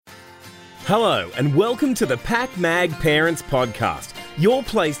Hello and welcome to the Pack Mag Parents Podcast, your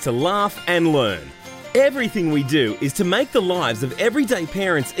place to laugh and learn. Everything we do is to make the lives of everyday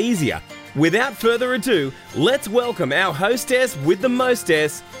parents easier. Without further ado, let's welcome our hostess with the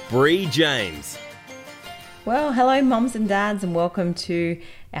mostess, Bree James. Well, hello mums and dads and welcome to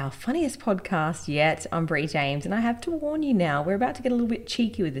our funniest podcast yet. I'm Bree James and I have to warn you now, we're about to get a little bit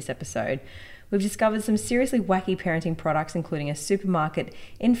cheeky with this episode. We've discovered some seriously wacky parenting products, including a supermarket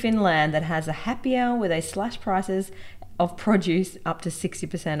in Finland that has a happy hour where they slash prices of produce up to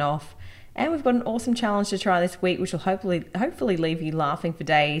 60% off. And we've got an awesome challenge to try this week, which will hopefully leave you laughing for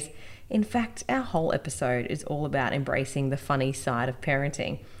days. In fact, our whole episode is all about embracing the funny side of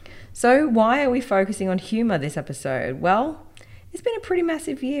parenting. So why are we focusing on humor this episode? Well, it's been a pretty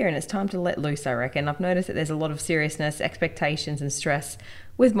massive year and it's time to let loose, I reckon. I've noticed that there's a lot of seriousness, expectations and stress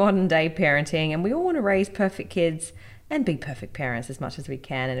with modern day parenting, and we all want to raise perfect kids and be perfect parents as much as we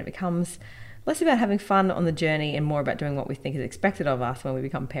can, and it becomes less about having fun on the journey and more about doing what we think is expected of us when we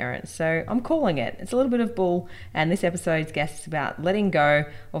become parents. So I'm calling it. It's a little bit of bull, and this episode's guest is about letting go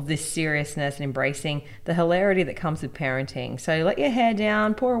of this seriousness and embracing the hilarity that comes with parenting. So let your hair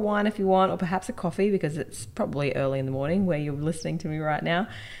down, pour a wine if you want, or perhaps a coffee because it's probably early in the morning where you're listening to me right now.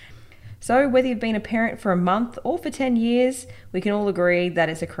 So whether you've been a parent for a month or for 10 years, we can all agree that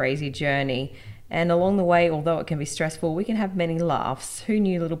it's a crazy journey. And along the way, although it can be stressful, we can have many laughs. Who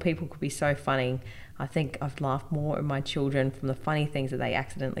knew little people could be so funny? I think I've laughed more at my children from the funny things that they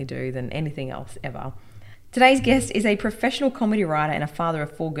accidentally do than anything else ever. Today's guest is a professional comedy writer and a father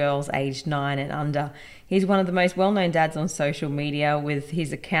of 4 girls aged 9 and under. He's one of the most well-known dads on social media with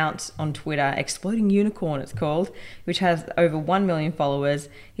his account on Twitter, Exploding Unicorn it's called, which has over 1 million followers.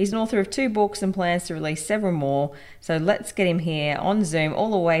 He's an author of 2 books and plans to release several more. So let's get him here on Zoom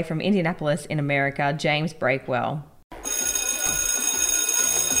all the way from Indianapolis in America, James Breakwell.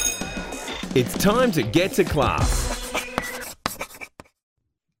 It's time to get to class.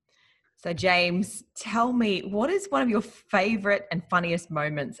 So James, tell me, what is one of your favorite and funniest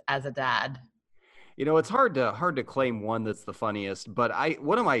moments as a dad? You know, it's hard to claim one that's the funniest, but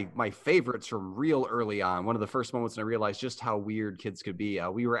one of my favorites from real early on, one of the first moments when I realized just how weird kids could be.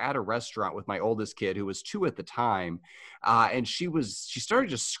 We were at a restaurant with my oldest kid, who was 2 at the time, and she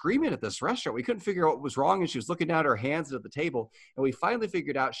started just screaming at this restaurant. We couldn't figure out what was wrong, and she was looking down at her hands at the table, and we finally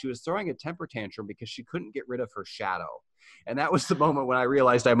figured out she was throwing a temper tantrum because she couldn't get rid of her shadow. And that was the moment when I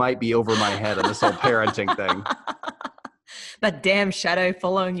realized I might be over my head on this whole parenting thing. That damn shadow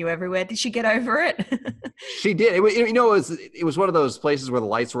following you everywhere. Did she get over it? She did. It was one of those places where the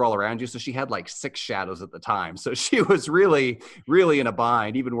lights were all around you. So she had like 6 shadows at the time. So she was really, really in a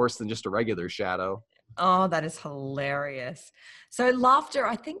bind, even worse than just a regular shadow. Oh, that is hilarious. So laughter,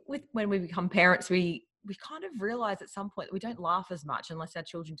 I think when we become parents, we kind of realize at some point that we don't laugh as much unless our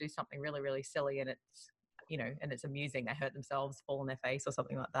children do something really, really silly and it's amusing. They hurt themselves, fall on their face or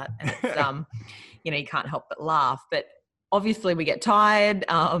something like that. And it's, you can't help but laugh. But obviously we get tired.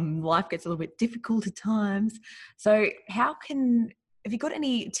 Life gets a little bit difficult at times. So have you got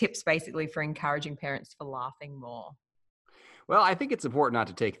any tips basically for encouraging parents for laughing more? Well, I think it's important not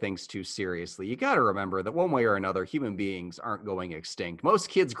to take things too seriously. You got to remember that one way or another, human beings aren't going extinct. Most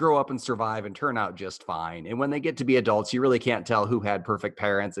kids grow up and survive and turn out just fine. And when they get to be adults, you really can't tell who had perfect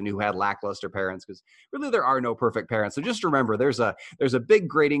parents and who had lackluster parents, because really there are no perfect parents. So just remember, there's a big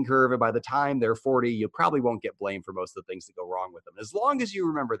grading curve, and by the time they're 40, you probably won't get blamed for most of the things that go wrong with them. As long as you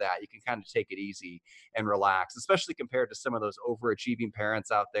remember that, you can kind of take it easy and relax, especially compared to some of those overachieving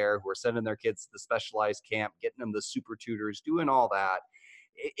parents out there who are sending their kids to the specialized camp, getting them the super tutors, doing all that.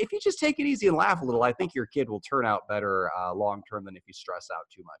 If you just take it easy and laugh a little, I think your kid will turn out better long term than if you stress out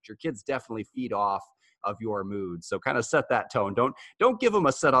too much. Your kids definitely feed off of your mood, so kind of set that tone. Don't give them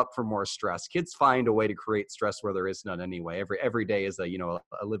a setup for more stress. Kids find a way to create stress where there is none anyway. Every day is a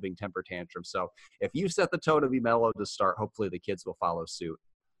living temper tantrum. So if you set the tone to be mellow to start, hopefully the kids will follow suit.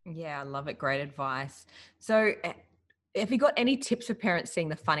 Yeah, I love it. Great advice. So have you got any tips for parents seeing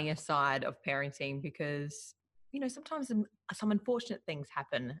the funnier side of parenting? Because sometimes some unfortunate things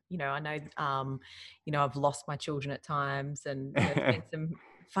happen. I know, I've lost my children at times, and there's been some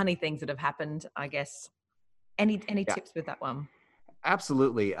funny things that have happened, I guess. Any tips with that one?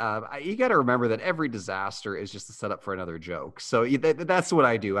 Absolutely. You got to remember that every disaster is just a setup for another joke. So that's what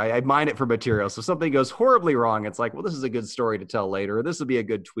I do. I mine it for material. So something goes horribly wrong, it's like, well, this is a good story to tell later. Or this will be a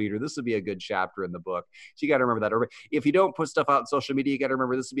good tweet, or this will be a good chapter in the book. So you got to remember that. Or if you don't put stuff out on social media, you got to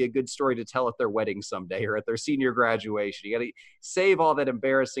remember this will be a good story to tell at their wedding someday or at their senior graduation. You got to save all that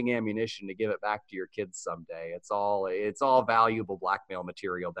embarrassing ammunition to give it back to your kids someday. It's all valuable blackmail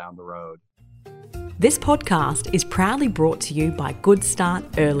material down the road. This podcast is proudly brought to you by Good Start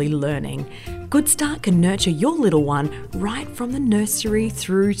Early Learning. Good Start can nurture your little one right from the nursery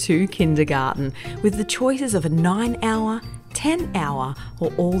through to kindergarten with the choices of a 9-hour, 10-hour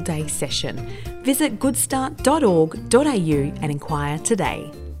or all-day session. Visit goodstart.org.au and inquire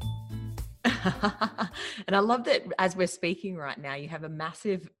today. And I love that as we're speaking right now, you have a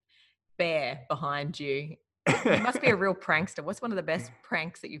massive bear behind you. You must be a real prankster. What's one of the best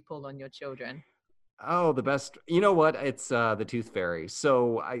pranks that you've pulled on your children? Oh, the best. You know what? It's the Tooth Fairy.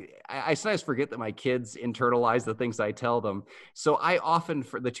 So I sometimes forget that my kids internalize the things I tell them. So I often,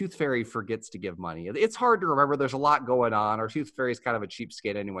 the Tooth Fairy forgets to give money. It's hard to remember. There's a lot going on. Our Tooth Fairy is kind of a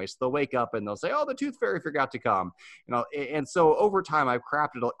cheapskate anyway. So they'll wake up and they'll say, oh, the Tooth Fairy forgot to come. And so over time, I've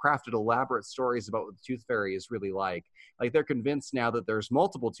crafted elaborate stories about what the Tooth Fairy is really like. Like they're convinced now that there's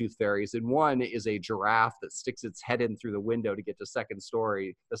multiple tooth fairies, and one is a giraffe that sticks its head in through the window to get to the second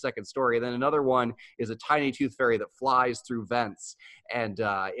story. And then another one is a tiny tooth fairy that flies through vents. And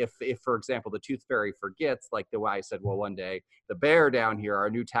if for example, the Tooth Fairy forgets, like the way I said, well, one day the bear down here, our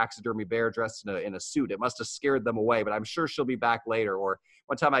new taxidermy bear dressed in a suit, it must have scared them away, but I'm sure she'll be back later. Or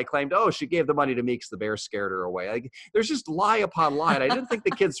one time I claimed, oh, she gave the money to me because the bear scared her away. Like, there's just lie upon lie. And I didn't think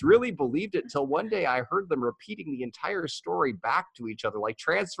the kids really believed it until one day I heard them repeating the entire story back to each other, like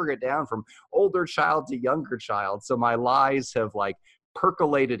transferring it down from older child to younger child. So my lies have like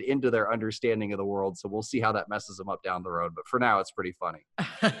percolated into their understanding of the world. So we'll see how that messes them up down the road. But for now, it's pretty funny.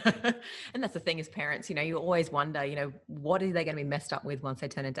 And that's the thing as parents, you always wonder, what are they going to be messed up with once they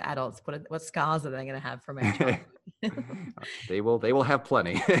turn into adults? What scars are they going to have from a child? They will have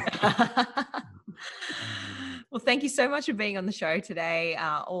plenty. Well, thank you so much for being on the show today.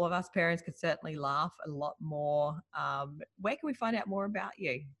 All of us parents could certainly laugh a lot more. Where can we find out more about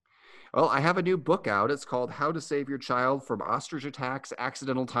you? Well, I have a new book out. It's called How to Save Your Child from Ostrich Attacks,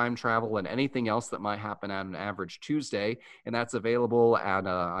 Accidental Time Travel, and Anything Else That Might Happen on an Average Tuesday. And that's available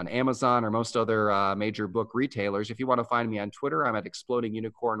on Amazon or most other major book retailers. If you want to find me on Twitter, I'm at Exploding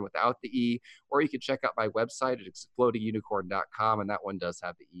Unicorn without the E, or you can check out my website at explodingunicorn.com, and that one does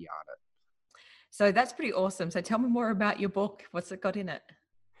have the E on it. So that's pretty awesome. So tell me more about your book. What's it got in it?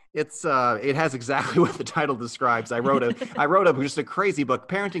 It has exactly what the title describes. I wrote just a crazy book.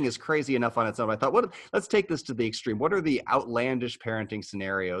 Parenting is crazy enough on its own. I thought, let's take this to the extreme. What are the outlandish parenting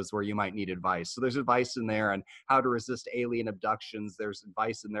scenarios where you might need advice? So there's advice in there on how to resist alien abductions. There's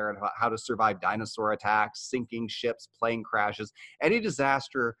advice in there on how to survive dinosaur attacks, sinking ships, plane crashes, any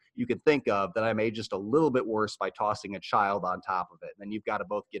disaster you could think of that I made just a little bit worse by tossing a child on top of it. And then you've got to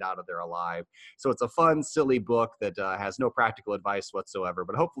both get out of there alive. So it's a fun, silly book that has no practical advice whatsoever,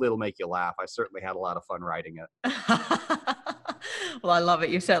 but hopefully it'll make you laugh. I certainly had a lot of fun writing it. Well, I love it.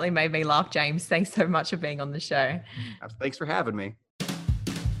 You've certainly made me laugh, James. Thanks so much for being on the show. Thanks for having me.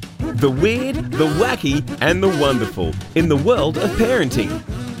 The weird, the wacky, and the wonderful in the world of parenting.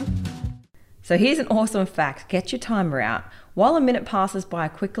 So here's an awesome fact. Get your timer out. While a minute passes by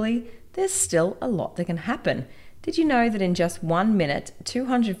quickly, there's still a lot that can happen. Did you know that in just 1 minute,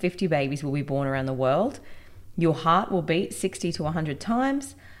 250 babies will be born around the world? Your heart will beat 60 to 100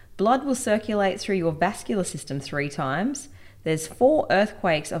 times. Blood will circulate through your vascular system 3 times. There's 4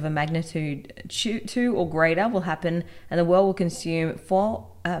 earthquakes of a magnitude 2 or greater will happen, and the world will consume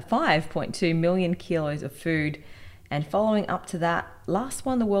 5.2 million kilos of food. And following up to that, last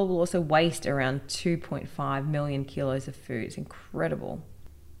one, the world will also waste around 2.5 million kilos of food. It's incredible.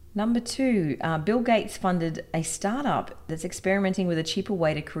 Number 2, Bill Gates funded a startup that's experimenting with a cheaper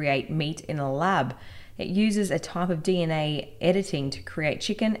way to create meat in a lab. It uses a type of DNA editing to create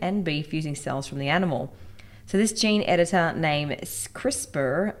chicken and beef using cells from the animal. So this gene editor named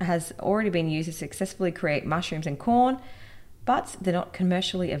CRISPR has already been used to successfully create mushrooms and corn, but they're not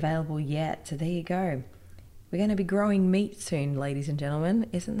commercially available yet. So there you go. We're going to be growing meat soon, ladies and gentlemen.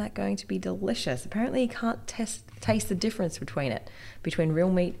 Isn't that going to be delicious? Apparently you can't taste the difference between real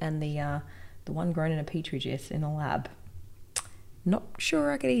meat and the one grown in a petri dish in a lab. Not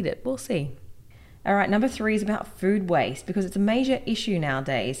sure I could eat it. We'll see. All right, number 3 is about food waste, because it's a major issue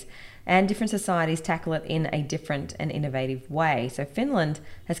nowadays and different societies tackle it in a different and innovative way. So Finland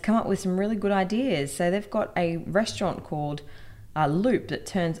has come up with some really good ideas. So they've got a restaurant called Loop that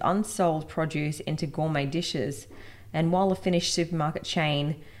turns unsold produce into gourmet dishes. And while the Finnish supermarket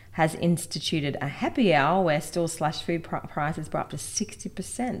chain has instituted a happy hour where stores slash food prices by up to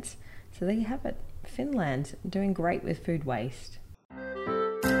 60%. So there you have it. Finland doing great with food waste.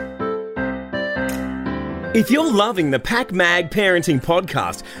 If you're loving the Pack Mag Parenting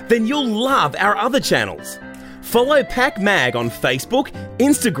Podcast, then you'll love our other channels. Follow Pack Mag on Facebook,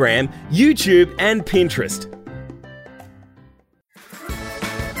 Instagram, YouTube, and Pinterest.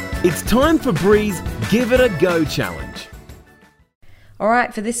 It's time for Bree's Give It a Go challenge. All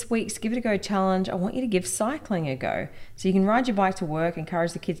right, for this week's Give It a Go challenge, I want you to give cycling a go. So you can ride your bike to work,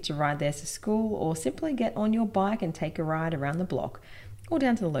 encourage the kids to ride theirs to school, or simply get on your bike and take a ride around the block or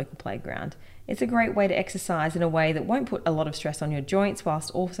down to the local playground. It's a great way to exercise in a way that won't put a lot of stress on your joints,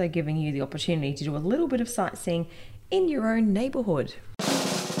 whilst also giving you the opportunity to do a little bit of sightseeing in your own neighbourhood.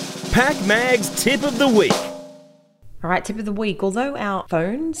 Pack Mag's Tip of the Week. All right, tip of the week. Although our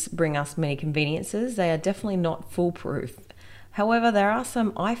phones bring us many conveniences, they are definitely not foolproof. However, there are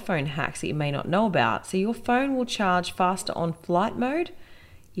some iPhone hacks that you may not know about. So your phone will charge faster on flight mode.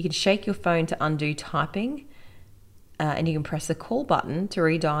 You can shake your phone to undo typing, and you can press the call button to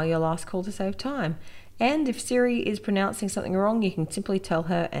redial your last call to save time. And if Siri is pronouncing something wrong, you can simply tell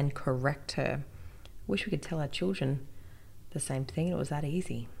her and correct her. Wish we could tell our children the same thing. It was that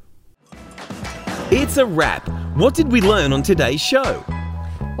easy. It's a wrap. What did we learn on today's show?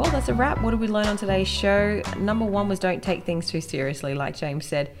 Well, that's a wrap. What did we learn on today's show? Number one was don't take things too seriously. Like James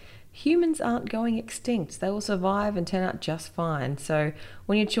said, humans aren't going extinct. They will survive and turn out just fine. So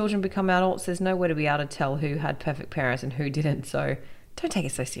when your children become adults, there's no way to be able to tell who had perfect parents and who didn't. So don't take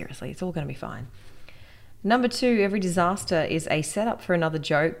it so seriously. It's all going to be fine. Number two, every disaster is a setup for another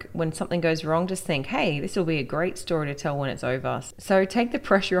joke. When something goes wrong, just think, hey, this will be a great story to tell when it's over. So take the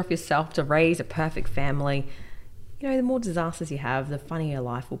pressure off yourself to raise a perfect family. You know, the more disasters you have, the funnier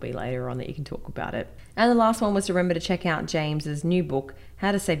life will be later on that you can talk about it. And the last one was to remember to check out James's new book,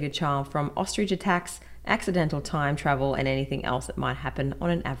 How to Save Your Child from Ostrich Attacks, Accidental Time Travel, and anything else that might happen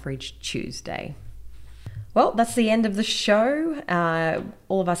on an average Tuesday. Well, that's the end of the show.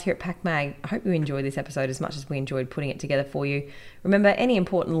 All of us here at Pack Mag, I hope you enjoyed this episode as much as we enjoyed putting it together for you. Remember, any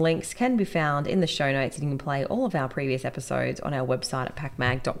important links can be found in the show notes, and you can play all of our previous episodes on our website at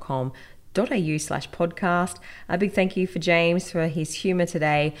packmag.com.au/podcast. A big thank you for James for his humour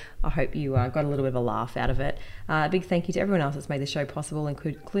today. I hope you got a little bit of a laugh out of it. A big thank you to everyone else that's made the show possible,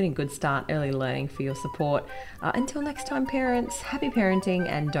 including Good Start Early Learning, for your support. Until next time, parents, happy parenting,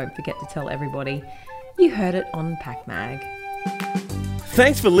 and don't forget to tell everybody you heard it on Pack Mag.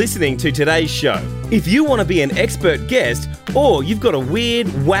 Thanks for listening to today's show. If you want to be an expert guest, or you've got a weird,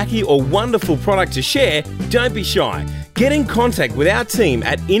 wacky, or wonderful product to share, don't be shy. Get in contact with our team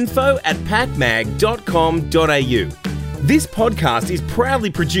at info@packmag.com.au. This podcast is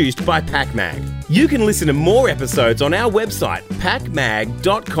proudly produced by Pack Mag. You can listen to more episodes on our website,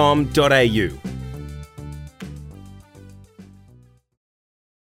 packmag.com.au.